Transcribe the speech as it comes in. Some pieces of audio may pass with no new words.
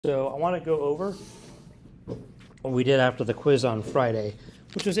So I want to go over what we did after the quiz on Friday,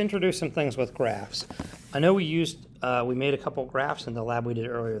 which was introduce some things with graphs. I know we made a couple graphs in the lab we did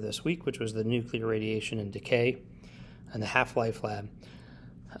earlier this week, which was the nuclear radiation and decay and the half-life lab.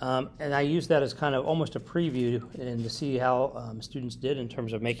 And I used that as kind of almost a preview and to see how students did in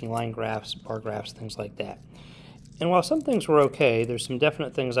terms of making line graphs, bar graphs, things like that. And while some things were okay, there's some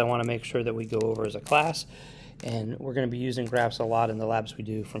definite things I want to make sure that we go over as a class, and we're going to be using graphs a lot in the labs we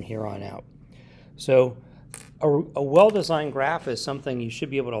do from here on out. So a well-designed graph is something you should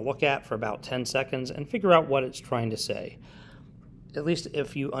be able to look at for about 10 seconds and figure out what it's trying to say, at least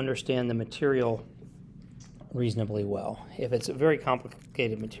if you understand the material reasonably well. If it's a very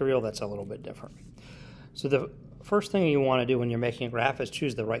complicated material, that's a little bit different. So the first thing you want to do when you're making a graph is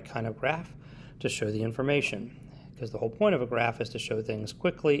choose the right kind of graph to show the information, because the whole point of a graph is to show things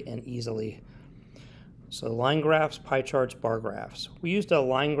quickly and easily. So line graphs, pie charts, bar graphs. We used a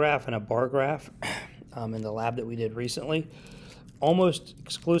line graph and a bar graph in the lab that we did recently. Almost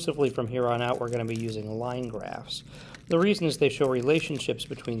exclusively from here on out, we're going to be using line graphs. The reason is they show relationships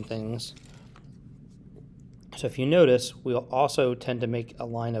between things. So if you notice, we'll also tend to make a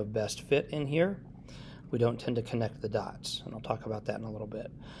line of best fit in here. We don't tend to connect the dots, and I'll talk about that in a little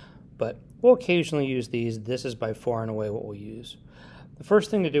bit. But we'll occasionally use these. This is by far and away what we'll use. The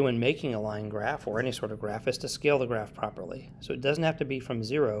first thing to do when making a line graph or any sort of graph is to scale the graph properly. So it doesn't have to be from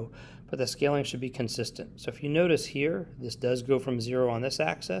 0, but the scaling should be consistent. So if you notice here, this does go from 0 on this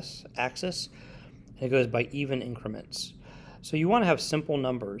axis, and it goes by even increments. So you want to have simple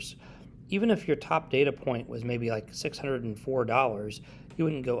numbers. Even if your top data point was maybe like $604, you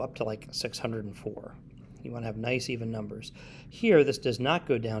wouldn't go up to like 604. You want to have nice even numbers. Here, this does not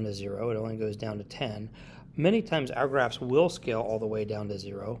go down to 0. It only goes down to 10. Many times our graphs will scale all the way down to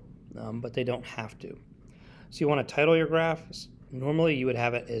 0, but they don't have to. So you want to title your graph. Normally you would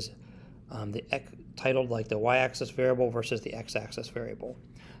have it as titled like the y-axis variable versus the x-axis variable.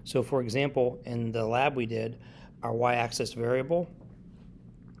 So for example, in the lab we did, our y-axis variable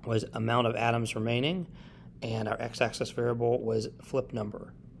was amount of atoms remaining, and our x-axis variable was flip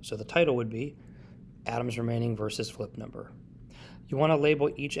number. So the title would be atoms remaining versus flip number. You want to label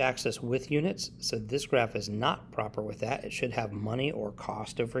each axis with units, so this graph is not proper with that. It should have money or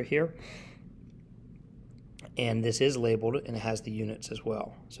cost over here. And this is labeled and it has the units as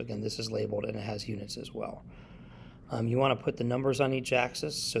well. So again, this is labeled and it has units as well. You want to put the numbers on each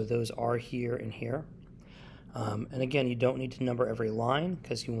axis, so those are here and here. And again, you don't need to number every line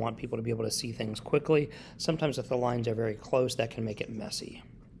because you want people to be able to see things quickly. Sometimes if the lines are very close, that can make it messy.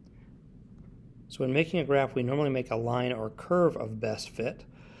 So when making a graph, we normally make a line or curve of best fit.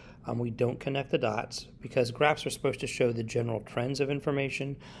 We don't connect the dots because graphs are supposed to show the general trends of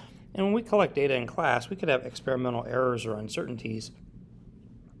information. And when we collect data in class, we could have experimental errors or uncertainties,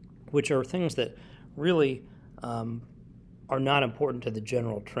 which are things that really are not important to the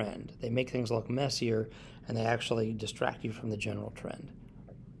general trend. They make things look messier, and they actually distract you from the general trend.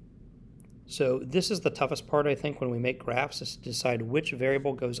 So this is the toughest part, I think, when we make graphs, is to decide which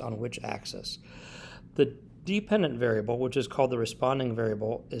variable goes on which axis. The dependent variable, which is called the responding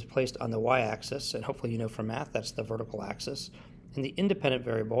variable, is placed on the y-axis, and hopefully you know from math that's the vertical axis. And the independent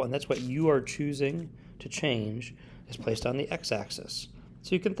variable, and that's what you are choosing to change, is placed on the x-axis.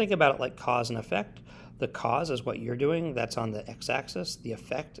 So you can think about it like cause and effect. The cause is what you're doing, that's on the x-axis. The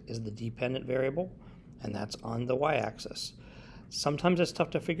effect is the dependent variable, and that's on the y-axis. Sometimes it's tough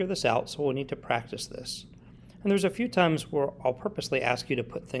to figure this out, so we'll need to practice this. And there's a few times where I'll purposely ask you to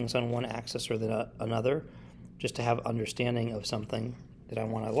put things on one axis or another, just to have understanding of something that I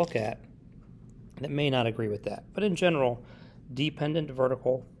want to look at that may not agree with that. But in general, dependent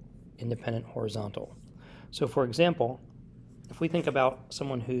vertical, independent horizontal. So for example, if we think about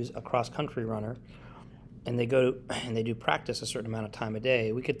someone who's a cross-country runner and they go and they do practice a certain amount of time a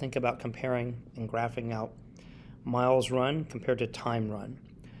day, we could think about comparing and graphing out miles run compared to time run.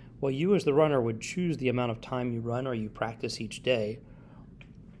 Well, you as the runner would choose the amount of time you run or you practice each day.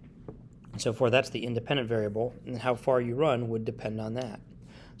 So for that's the independent variable, and how far you run would depend on that.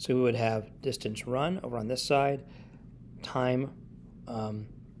 So we would have distance run over on this side, time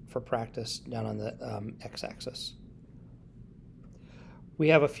for practice down on the x-axis. We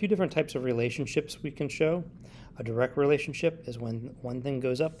have a few different types of relationships we can show. A direct relationship is when one thing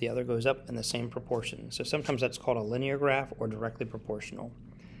goes up, the other goes up in the same proportion. So sometimes that's called a linear graph or directly proportional.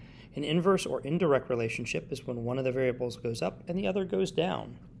 An inverse or indirect relationship is when one of the variables goes up and the other goes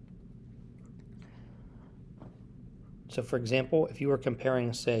down. So for example, if you were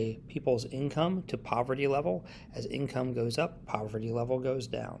comparing, say, people's income to poverty level, as income goes up, poverty level goes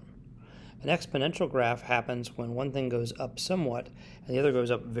down. An exponential graph happens when one thing goes up somewhat and the other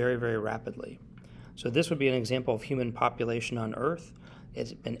goes up very, very rapidly. So this would be an example of human population on Earth.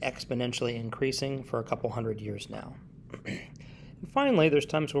 It's been exponentially increasing for a couple hundred years now. And finally, there's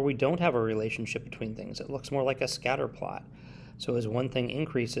times where we don't have a relationship between things. It looks more like a scatter plot. So as one thing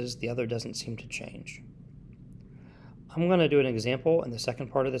increases, the other doesn't seem to change. I'm going to do an example in the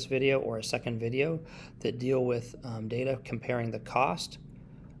second part of this video, or a second video, that deal with data comparing the cost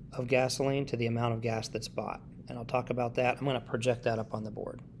of gasoline to the amount of gas that's bought. And I'll talk about that. I'm going to project that up on the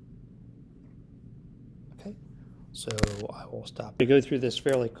board. Okay, so I will stop. To go through this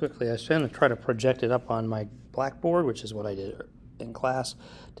fairly quickly, I was going to try to project it up on my blackboard, which is what I did in class.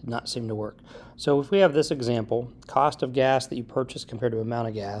 Did not seem to work. So if we have this example, cost of gas that you purchase compared to amount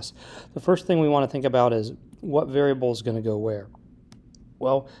of gas, the first thing we want to think about is what variable is going to go where.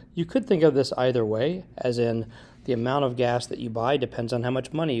 Well, you could think of this either way, as in the amount of gas that you buy depends on how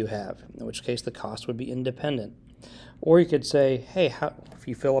much money you have, in which case the cost would be independent. Or you could say, hey, if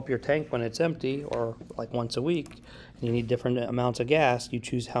you fill up your tank when it's empty, or like once a week, and you need different amounts of gas, you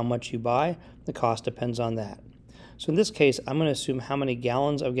choose how much you buy, the cost depends on that. So in this case, I'm going to assume how many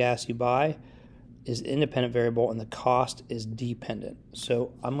gallons of gas you buy is independent variable and the cost is dependent.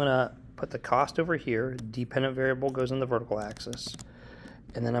 So I'm going to put the cost over here, dependent variable goes on the vertical axis,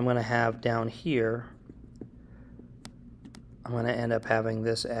 and then I'm going to have down here, I'm going to end up having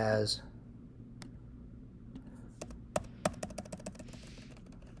this as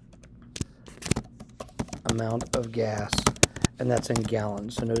amount of gas, and that's in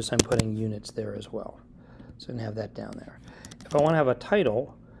gallons. So notice I'm putting units there as well. So I'm going to have that down there. If I want to have a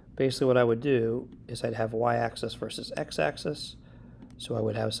title, basically what I would do is I'd have y-axis versus x-axis. So I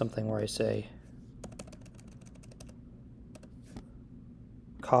would have something where I say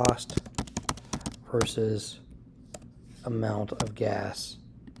cost versus amount of gas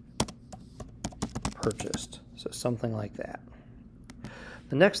purchased. So something like that.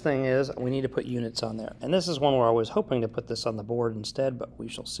 The next thing is we need to put units on there. And this is one where I was hoping to put this on the board instead, but we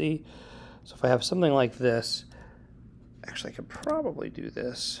shall see. So if I have something like this, actually I could probably do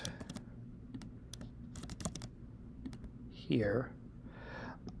this here.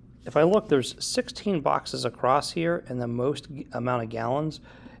 If I look, there's 16 boxes across here, and the most amount of gallons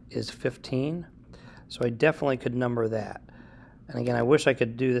is 15. So I definitely could number that. And again, I wish I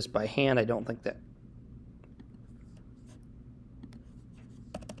could do this by hand. I don't think that.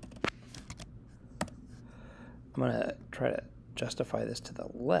 I'm going to try to justify this to the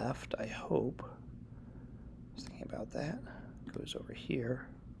left, I hope. I was thinking about that. Goes over here.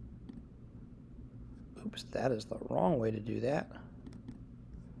 Oops, that is the wrong way to do that.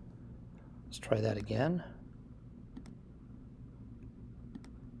 Let's try that again.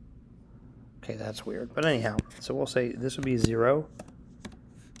 Okay, that's weird. But anyhow, so we'll say this would be 0.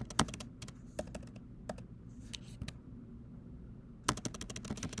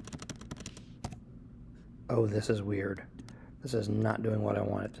 Oh, this is weird. This is not doing what I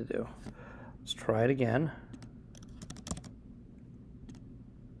want it to do. Let's try it again.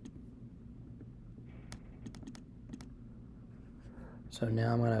 So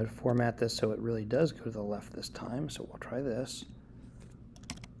now I'm going to format this so it really does go to the left this time. So we'll try this.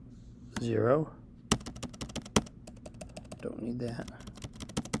 0. Don't need that.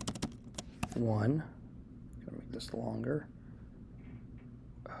 1. Gonna make this longer.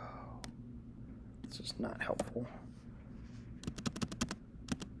 Oh, this is not helpful.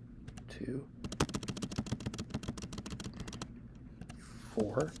 2.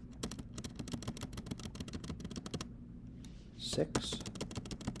 4. 6.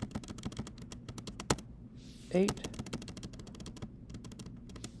 8.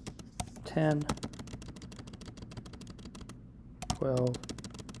 10, 12,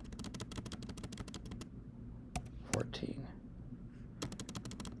 14.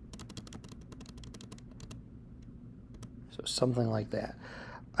 So something like that.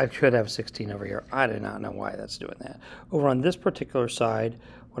 I should have 16 over here. I do not know why that's doing that. Over on this particular side,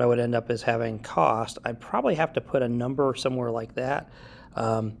 what I would end up is having cost. I'd probably have to put a number somewhere like that.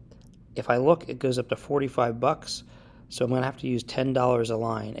 If I look, it goes up to 45 bucks. So I'm going to have to use $10 a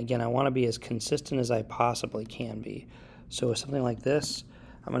line. Again, I want to be as consistent as I possibly can be. So with something like this,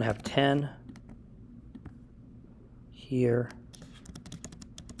 I'm going to have 10 here.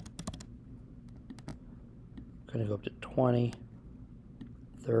 I'm going to go up to 20,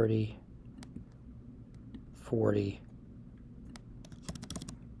 30, 40,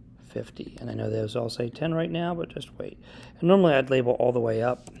 50. And I know those all say 10 right now, but just wait. And normally I'd label all the way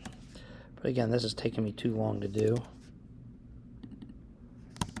up. But again, this is taking me too long to do.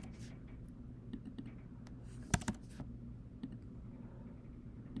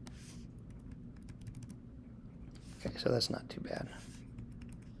 so that's not too bad.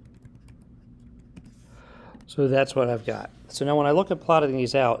 So that's what I've got. So now when I look at plotting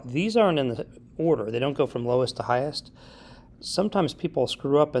these out, these aren't in the order. They don't go from lowest to highest. Sometimes people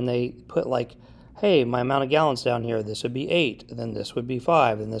screw up and they put like, hey, my amount of gallons down here, this would be 8, and then this would be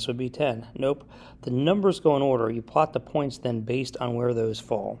 5, and this would be 10. Nope. The numbers go in order. You plot the points then based on where those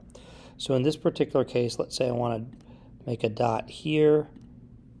fall. So in this particular case, let's say I want to make a dot here.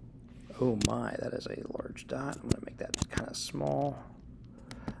 Oh my, that is a large dot. I'm going to make that kind of small.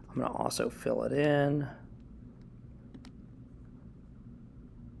 I'm going to also fill it in.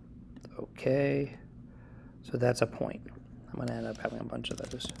 Okay. So that's a point. I'm going to end up having a bunch of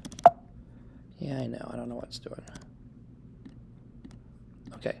those. Yeah, I know. I don't know what it's doing.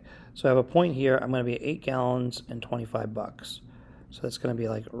 Okay, so I have a point here. I'm going to be 8 gallons and 25 bucks. So that's going to be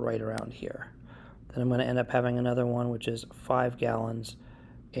like right around here. Then I'm going to end up having another one, which is 5 gallons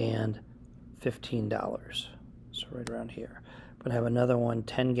and $15. So right around here. I'm going to have another one,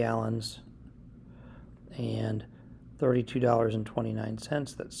 10 gallons and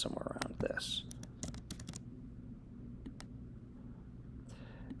 $32.29. That's somewhere around this.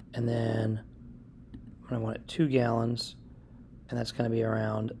 And then I want it 2 gallons, and that's going to be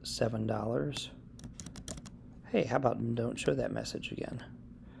around $7. Hey, how about don't show that message again?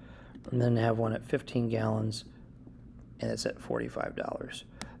 And then have one at 15 gallons, and it's at $45.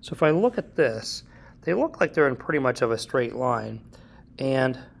 So if I look at this, they look like they're in pretty much of a straight line.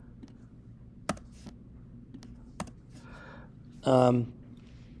 And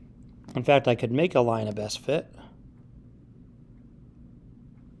in fact, I could make a line of best fit.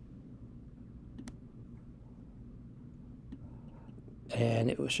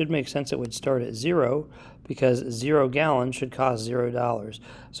 And it should make sense it would start at 0 because 0 gallons should cost $0.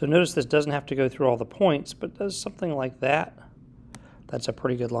 So notice this doesn't have to go through all the points, but does something like that. That's a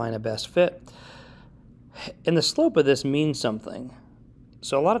pretty good line of best fit. And the slope of this means something.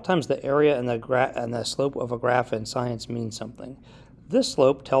 So a lot of times the area and the slope of a graph in science means something. This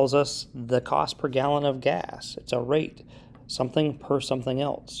slope tells us the cost per gallon of gas. It's a rate, something per something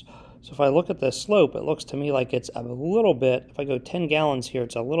else. So if I look at the slope, it looks to me like it's a little bit, if I go 10 gallons here,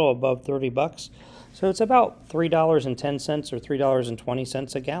 it's a little above 30 bucks. So it's about $3.10 or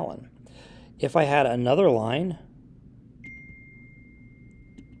 $3.20 a gallon. If I had another line,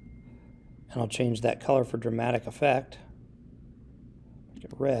 and I'll change that color for dramatic effect, make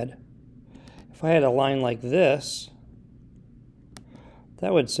it red. If I had a line like this,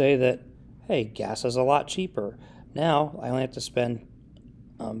 that would say that, hey, gas is a lot cheaper. Now I only have to spend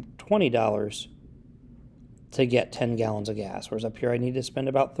 $20 to get 10 gallons of gas, whereas up here I need to spend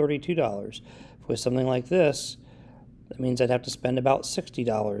about $32. With something like this, that means I'd have to spend about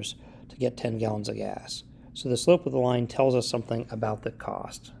 $60 to get 10 gallons of gas. So the slope of the line tells us something about the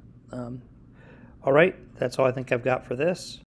cost. All right, that's all I think I've got for this.